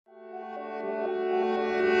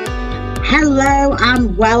Hello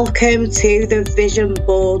and welcome to the Vision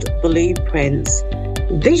Board Blueprints.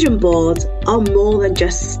 Vision boards are more than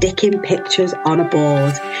just sticking pictures on a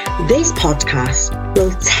board. This podcast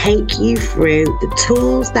will take you through the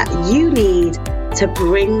tools that you need to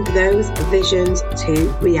bring those visions to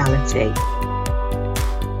reality.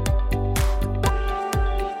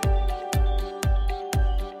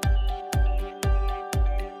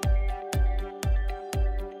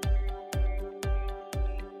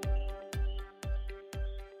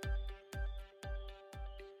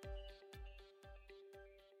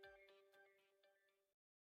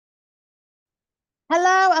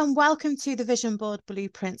 Hello and welcome to the Vision Board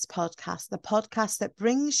Blueprints podcast, the podcast that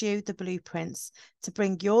brings you the blueprints to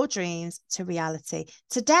bring your dreams to reality.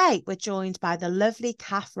 Today, we're joined by the lovely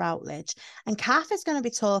Kath Routledge, and Kath is going to be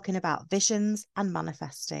talking about visions and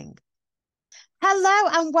manifesting. Hello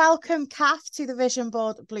and welcome, Kath, to the Vision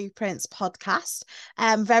Board Blueprints podcast.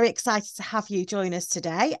 I'm very excited to have you join us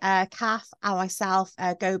today. Kath and myself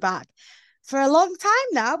go back for a long time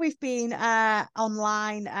now. We've been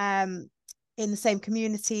online in the same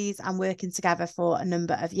communities and working together for a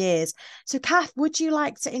number of years. So Kath, would you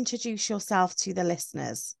like to introduce yourself to the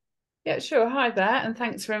listeners? Yeah, sure. Hi there, and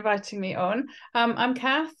thanks for inviting me on. I'm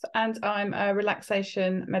Kath, and I'm a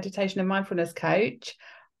relaxation, meditation and mindfulness coach.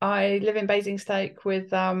 I live in Basingstoke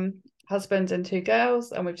with husband and two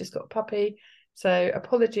girls, and we've just got a puppy. So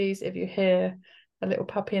apologies if you hear a little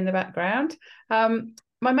puppy in the background.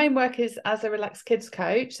 My main work is as a relaxed kids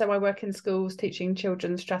coach. So I work in schools teaching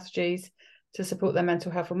children strategies to support their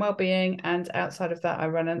mental health and well-being, and outside of that I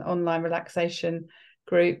run an online relaxation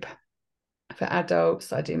group for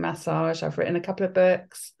adults. I do massage. I've written a couple of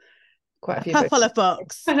books, quite a few books. Of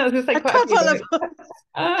books. I was going to say quite a few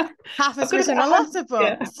books. Kath has written a lot of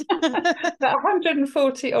books. Yeah. About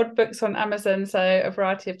 140 odd books on Amazon, so a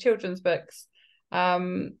variety of children's books,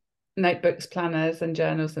 notebooks, planners and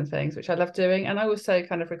journals and things, which I love doing. And I also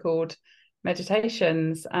kind of record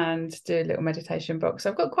meditations and do a little meditation box. So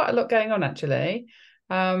I've got quite a lot going on actually,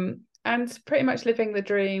 and pretty much living the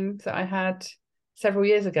dream that I had several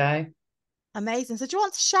years ago. Amazing. So do you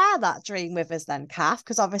want to share that dream with us then, Kath?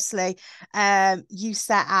 Because obviously you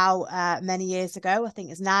set out many years ago, I think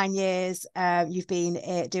it's 9 years, you've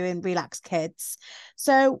been doing Relax Kids.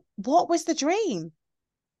 So what was the dream?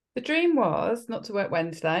 The dream was not to work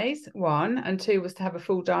Wednesdays, one, and two was to have a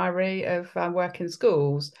full diary of work in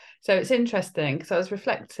schools. So it's interesting because I was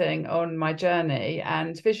reflecting on my journey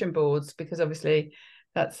and vision boards, because obviously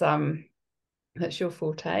that's your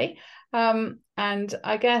forte. And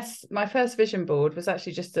I guess my first vision board was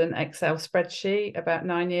actually just an Excel spreadsheet about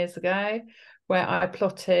 9 years ago, where I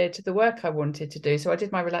plotted the work I wanted to do. So I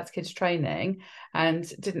did my Relaxed Kids training and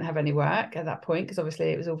didn't have any work at that point because obviously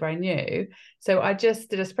it was all very new. So I just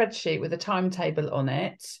did a spreadsheet with a timetable on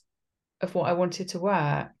it of what I wanted to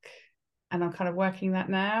work. And I'm kind of working that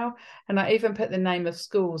now. And I even put the name of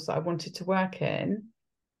schools that I wanted to work in.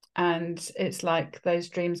 And it's like those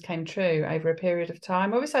dreams came true over a period of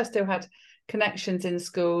time. Obviously, I still had connections in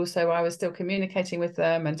school, so I was still communicating with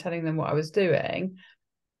them and telling them what I was doing.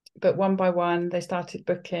 But one by one, they started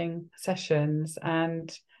booking sessions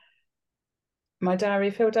and my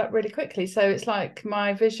diary filled up really quickly. So it's like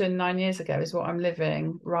my vision 9 years ago is what I'm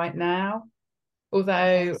living right now.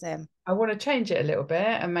 Although I want to change it a little bit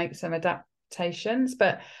and make some adaptations.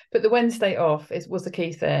 But the Wednesday off was the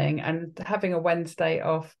key thing. And having a Wednesday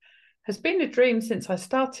off has been a dream since I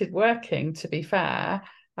started working, to be fair.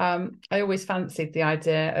 I always fancied the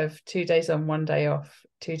idea of 2 days on, 1 day off,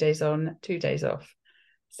 2 days on, 2 days off.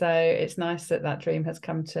 So it's nice that that dream has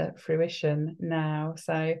come to fruition now.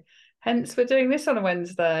 So hence we're doing this on a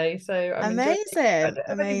Wednesday. So I'm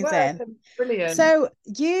amazing. Brilliant. So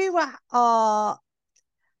you are,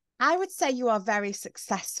 I would say you are very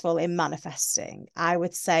successful in manifesting. I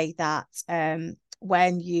would say that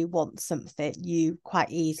when you want something, you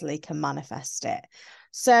quite easily can manifest it.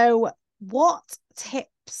 So what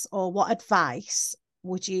tips or what advice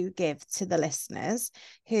would you give to the listeners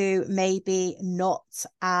who may be not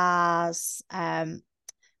as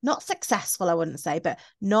not successful, I wouldn't say, but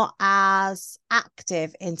not as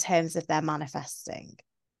active in terms of their manifesting?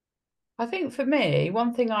 I think for me,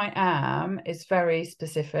 one thing I am is very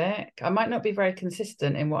specific. I might not be very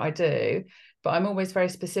consistent in what I do, but I'm always very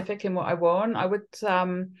specific in what I want. I would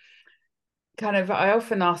I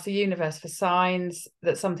often ask the universe for signs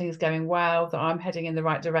that something's going well, that I'm heading in the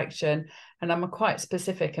right direction. And I'm quite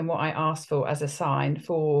specific in what I ask for as a sign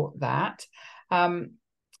for that.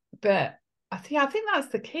 But I think that's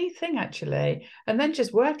the key thing, actually. And then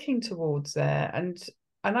just working towards it. And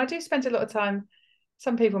I do spend a lot of time,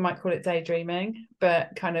 some people might call it daydreaming,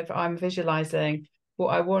 but kind of I'm visualizing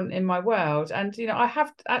what I want in my world. And, you know, I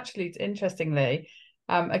have actually, interestingly,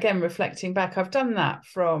 again, reflecting back, I've done that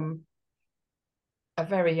from a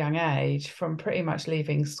very young age, from pretty much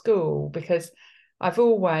leaving school, because I've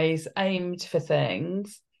always aimed for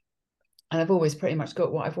things and I've always pretty much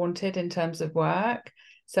got what I've wanted in terms of work.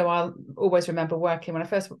 So I'll always remember working when I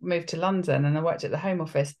first moved to London, and I worked at the Home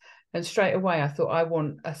Office, and straight away I thought I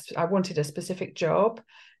wanted a specific job,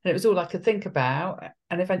 and it was all I could think about.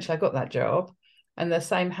 And eventually I got that job, and the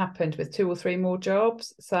same happened with 2 or 3 more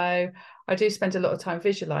jobs. So I do spend a lot of time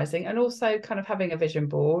visualizing, and also kind of having a vision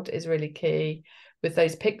board is really key, with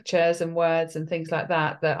those pictures and words and things like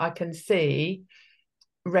that I can see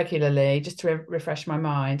regularly, just to refresh my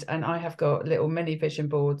mind. And I have got little mini vision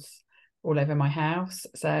boards all over my house,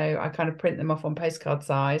 so I kind of print them off on postcard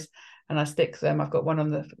size and I stick them. I've got one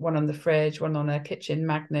on the fridge, one on a kitchen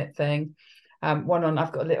magnet thing, I've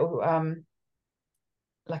got a little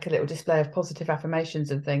like a little display of positive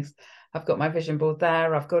affirmations and things. I've got my vision board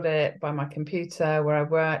there. I've got it by my computer where I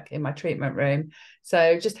work in my treatment room.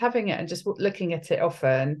 So just having it and just looking at it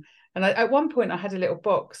often. And at one point I had a little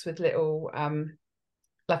box with little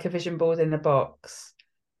like a vision board in a box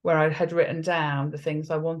where I had written down the things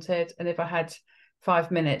I wanted. And if I had 5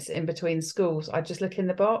 minutes in between schools, I'd just look in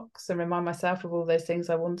the box and remind myself of all those things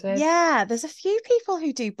I wanted. Yeah, there's a few people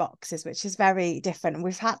who do boxes, which is very different.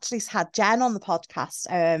 We've actually had Jen on the podcast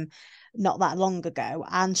not that long ago,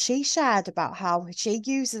 and she shared about how she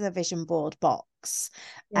uses a vision board box.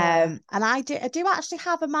 Yeah. And I do actually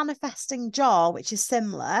have a manifesting jar, which is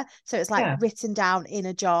similar. So it's like written down in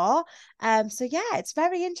a jar. So yeah, it's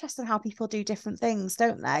very interesting how people do different things,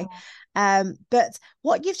 don't they? But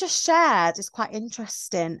what you've just shared is quite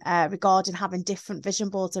interesting regarding having different vision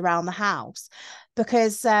boards around the house,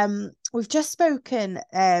 because we've just spoken,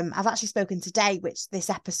 I've actually spoken today, which this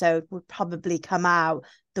episode would probably come out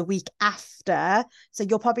the week after. So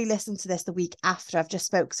you'll probably listen to this the week after. I've just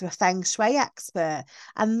spoke to a feng shui expert,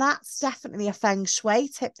 and that's definitely a feng shui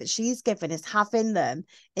tip that she's given, is having them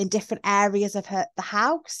in different areas of the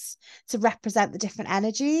house to represent the different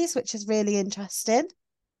energies, which is really interesting.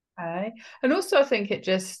 Okay. And also I think it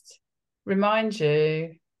just reminds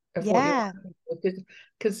you of what you're looking for,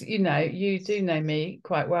 because you know, you do know me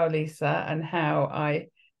quite well, Lisa, and how I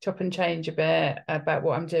chop and change a bit about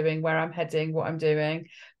what I'm doing, where I'm heading, what I'm doing.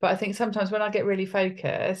 But I think sometimes when I get really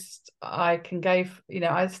focused, I can go,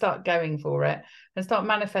 I start going for it and start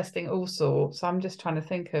manifesting all sorts. I'm just trying to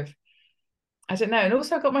think of, I don't know. And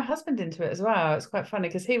also I got my husband into it as well. It's quite funny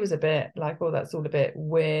because he was a bit like, oh, that's all a bit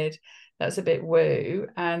weird. That's a bit woo.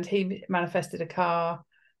 And he manifested a car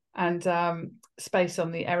and space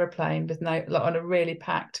on the aeroplane with on a really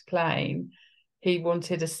packed plane. He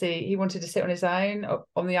wanted to sit on his own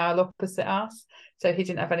on the aisle opposite us, so he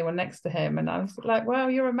didn't have anyone next to him. And I was like, wow,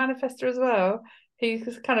 you're a manifester as well.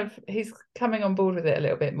 He's coming on board with it a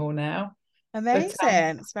little bit more now. Amazing.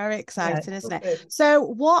 But, it's very exciting, isn't it? Good. So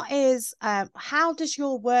what is how does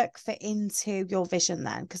your work fit into your vision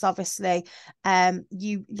then? Because obviously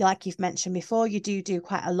you, like you've mentioned before, you do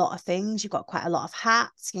quite a lot of things. You've got quite a lot of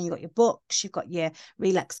hats, you've got your books, you've got your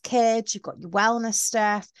Relax Kids, you've got your wellness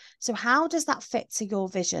stuff. So how does that fit to your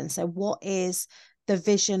vision? So what is the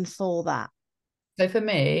vision for that? So for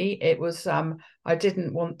me, it was I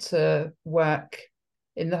didn't want to work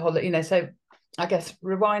in the holiday, so I guess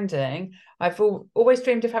rewinding, I've always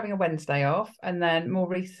dreamed of having a Wednesday off. And then more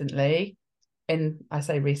recently,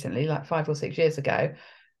 like 5 or 6 years ago,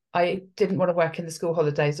 I didn't want to work in the school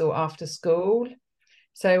holidays or after school.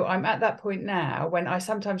 So I'm at that point now when I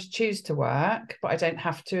sometimes choose to work, but I don't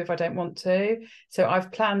have to if I don't want to. So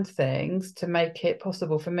I've planned things to make it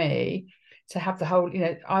possible for me to have the whole,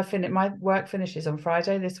 my work finishes on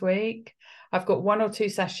Friday this week. I've got 1 or 2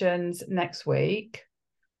 sessions next week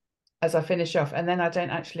as I finish off, and then I don't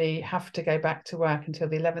actually have to go back to work until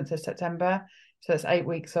the 11th of September. So that's 8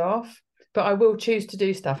 weeks off. But I will choose to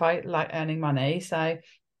do stuff. I like earning money. So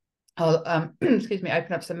I'll,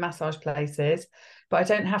 open up some massage places, but I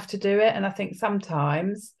don't have to do it. And I think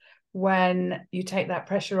sometimes when you take that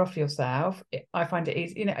pressure off yourself, I find it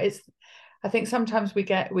easy. I think sometimes we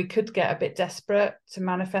could get a bit desperate to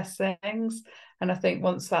manifest things. And I think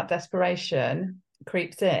once that desperation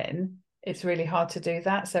creeps in, it's really hard to do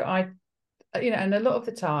that. So and a lot of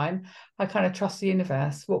the time I kind of trust the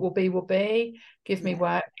universe. What will be, give me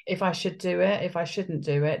work. If I should do it, if I shouldn't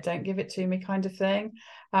do it, don't give it to me, kind of thing.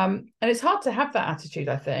 And it's hard to have that attitude,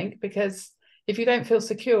 I think, because if you don't feel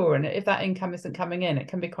secure and if that income isn't coming in, it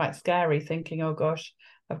can be quite scary thinking, oh gosh,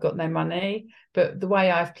 I've got no money. But the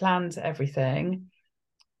way I've planned everything,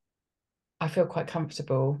 I feel quite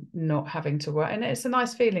comfortable not having to work. And it's a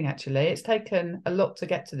nice feeling, actually. It's taken a lot to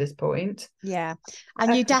get to this point. Yeah.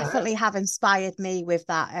 And you definitely have inspired me with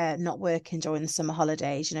that not working during the summer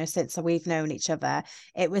holidays. Since we've known each other,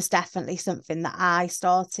 it was definitely something that I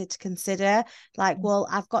started to consider. Like, well,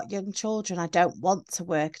 I've got young children. I don't want to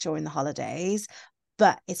work during the holidays,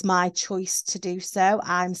 but it's my choice to do so.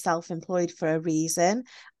 I'm self-employed for a reason.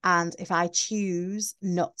 And if I choose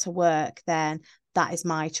not to work, then that is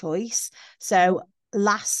my choice. So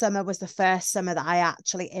last summer was the first summer that I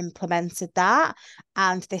actually implemented that.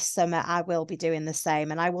 And this summer I will be doing the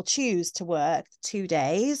same. And I will choose to work 2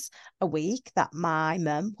 days a week that my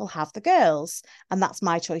mum will have the girls. And that's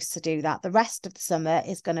my choice to do that. The rest of the summer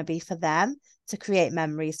is going to be for them, to create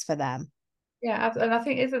memories for them. Yeah, and I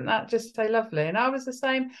think, isn't that just so lovely? And I was the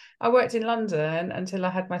same. I worked in London until I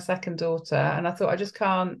had my second daughter, and I thought I just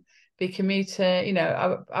can't be commuting.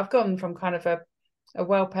 I've gone from kind of a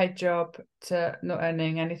well-paid job to not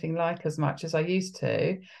earning anything like as much as I used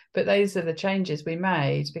to. But those are the changes we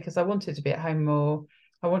made because I wanted to be at home more.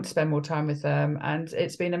 I want to spend more time with them, and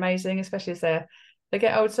it's been amazing, especially as they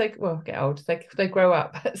get old. They grow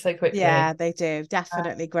up so quickly. Yeah, they do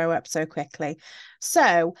definitely grow up so quickly.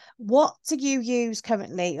 So what do you use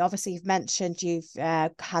currently? Obviously, you've mentioned you've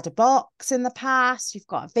had a box in the past, you've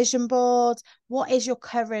got a vision board. What is your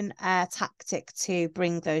current tactic to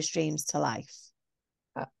bring those dreams to life?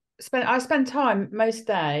 I spend time most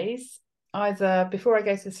days either before I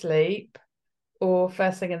go to sleep or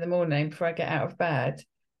first thing in the morning before I get out of bed,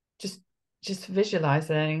 just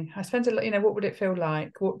visualizing. I spend a lot, what would it feel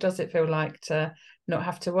like? What does it feel like to not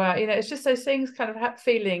have to work? It's just those things, kind of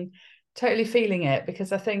totally feeling it,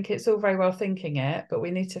 because I think it's all very well thinking it, but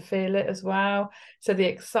we need to feel it as well. So the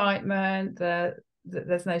excitement,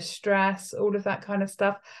 there's no stress, all of that kind of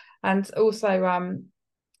stuff. And also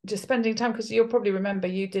just spending time, because you'll probably remember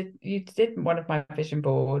you did one of my vision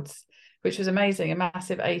boards, which was amazing, a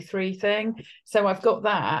massive A3 thing. So I've got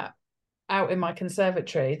that out in my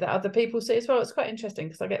conservatory that other people see as well. It's quite interesting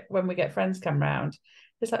because when we get friends come round,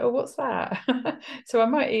 it's like, oh, what's that? So I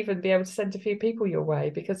might even be able to send a few people your way,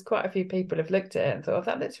 because quite a few people have looked at it and thought, oh,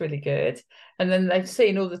 that looks really good. And then they've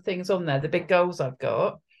seen all the things on there, the big goals I've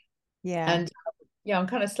got. Yeah. And I'm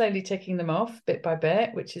kind of slowly ticking them off bit by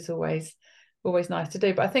bit, which is always nice to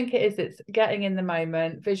do. But I think it's getting in the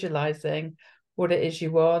moment, visualizing what it is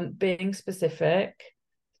you want, being specific,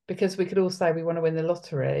 because we could all say we want to win the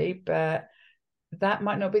lottery, but that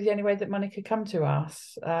might not be the only way that money could come to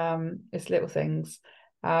us. It's little things.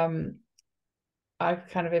 I'm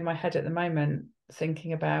kind of in my head at the moment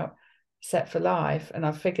thinking about Set for Life, and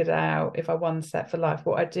I've figured out, if I won Set for Life,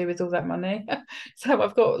 what I'd do with all that money. So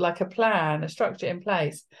I've got like a plan, a structure in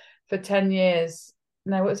place for 10 years.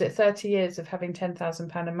 No, what is it? 30 years of having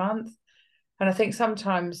 £10,000 a month. And I think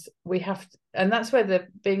sometimes we have to, and that's where the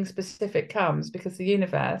being specific comes, because the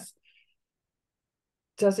universe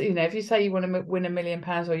does, if you say you want to win £1 million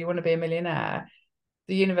or you want to be a millionaire,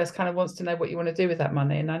 the universe kind of wants to know what you want to do with that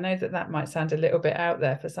money. And I know that might sound a little bit out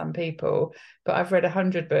there for some people, but I've read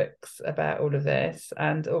 100 books about all of this,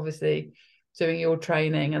 and obviously doing your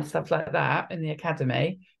training and stuff like that in the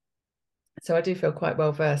academy. So I do feel quite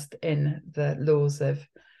well versed in the laws of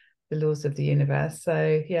the universe.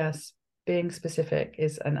 So yes, being specific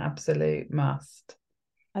is an absolute must.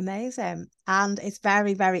 Amazing. And it's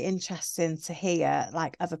very, very interesting to hear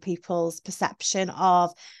like other people's perception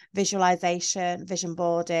of visualization, vision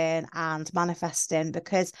boarding, and manifesting,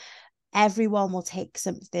 because everyone will take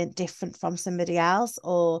something different from somebody else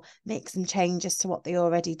or make some changes to what they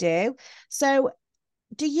already do. So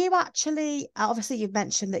do you actually, obviously you've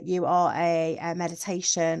mentioned that you are a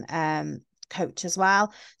meditation coach as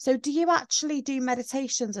well. So do you actually do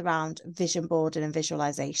meditations around vision boarding and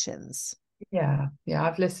visualizations? Yeah,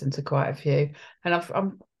 I've listened to quite a few, and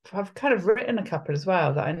I've kind of written a couple as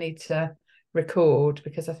well that I need to record,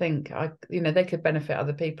 because I think they could benefit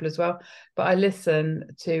other people as well. But I listen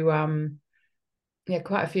to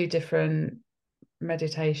quite a few different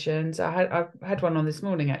meditations. I had one on this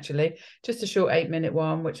morning, actually, just a short 8-minute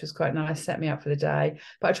one, which was quite nice, set me up for the day.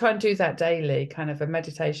 But I try and do that daily, kind of a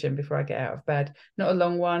meditation before I get out of bed, not a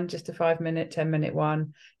long one, just a 5-minute, 10-minute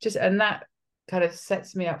one, and that kind of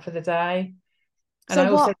sets me up for the day.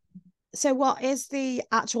 And so what is the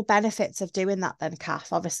actual benefits of doing that then,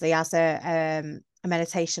 Kath? Obviously, as a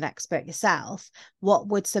meditation expert yourself, what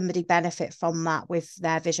would somebody benefit from that with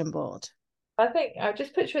their vision board? I think I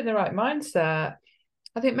just put you in the right mindset.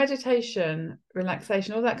 I think meditation,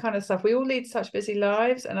 relaxation, all that kind of stuff, we all lead such busy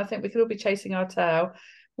lives, and I think we could all be chasing our tail,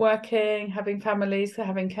 working, having families,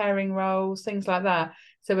 having caring roles, things like that.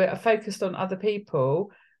 So we're focused on other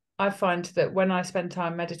people. I find that when I spend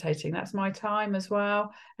time meditating, that's my time as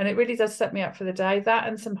well. And it really does set me up for the day. That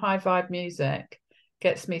and some high vibe music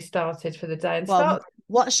gets me started for the day. And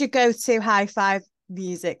what's your go-to high five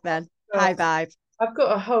music then? High vibe. I've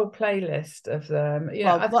got a whole playlist of them.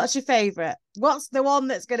 What's your favourite? What's the one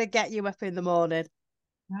that's going to get you up in the morning?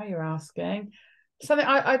 Now you're asking. Something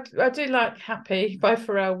I do like Happy by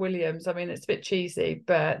Pharrell Williams. I mean, it's a bit cheesy,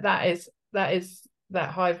 but that is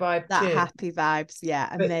that high vibe that too. Happy vibes. Yeah,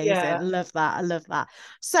 amazing. Yeah. Love that. I love that.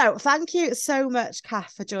 So thank you so much,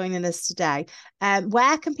 Kath, for joining us today.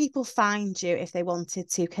 Where can people find you if they wanted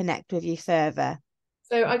to connect with you further?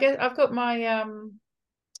 So I guess I've got my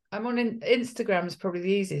I'm on Instagram is probably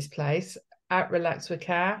the easiest place, at Relax with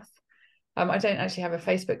Kath. I don't actually have a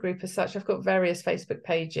Facebook group as such. I've got various Facebook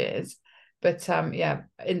pages, but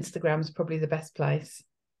Instagram is probably the best place.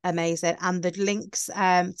 Amazing. And the links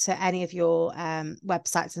to any of your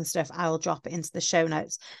websites and stuff, I'll drop it into the show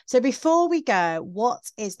notes. So before we go, what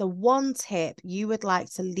is the one tip you would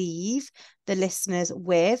like to leave the listeners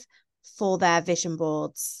with for their vision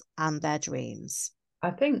boards and their dreams? I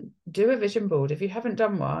think do a vision board. If you haven't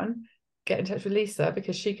done one, get in touch with Lisa,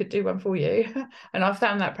 because she could do one for you. And I've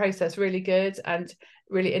found that process really good and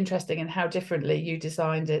really interesting in how differently you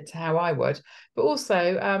designed it to how I would. But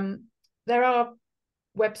also there are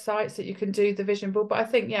websites that you can do the vision board, but I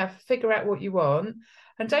think figure out what you want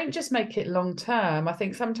and don't just make it long term. I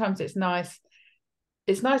think sometimes it's nice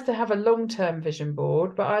to have a long-term vision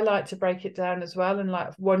board, but I like to break it down as well, and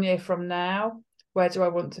like 1 year from now, where do I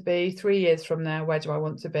want to be? 3 years from now, where do I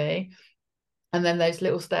want to be? And then those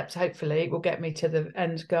little steps hopefully will get me to the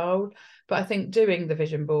end goal. But I think doing the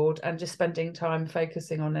vision board and just spending time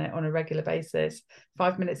focusing on it on a regular basis,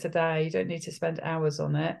 5 minutes a day, you don't need to spend hours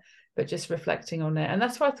on it, but just reflecting on it. And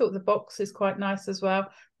that's why I thought the box is quite nice as well,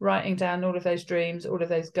 writing down all of those dreams, all of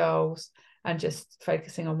those goals, and just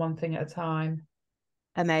focusing on one thing at a time.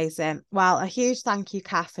 Amazing. Well, a huge thank you,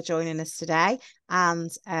 Kath, for joining us today, and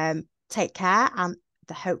take care. And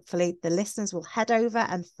hopefully the listeners will head over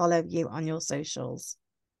and follow you on your socials.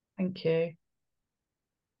 Thank you.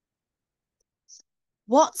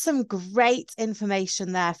 What some great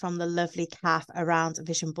information there from the lovely Kath around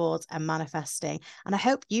vision boards and manifesting. And I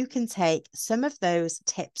hope you can take some of those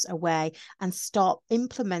tips away and start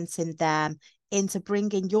implementing them into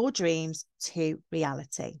bringing your dreams to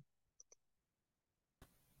reality.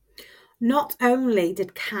 Not only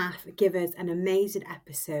did Kath give us an amazing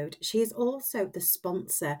episode, she is also the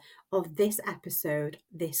sponsor of this episode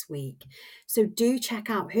this week. So do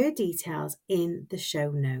check out her details in the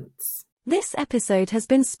show notes. This episode has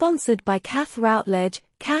been sponsored by Kath Routledge.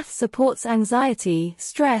 Kath supports anxiety,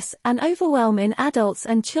 stress, and overwhelm in adults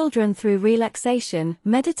and children through relaxation,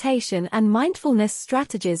 meditation, and mindfulness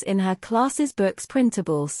strategies in her classes, books,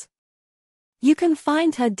 printables. You can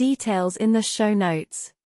find her details in the show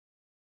notes.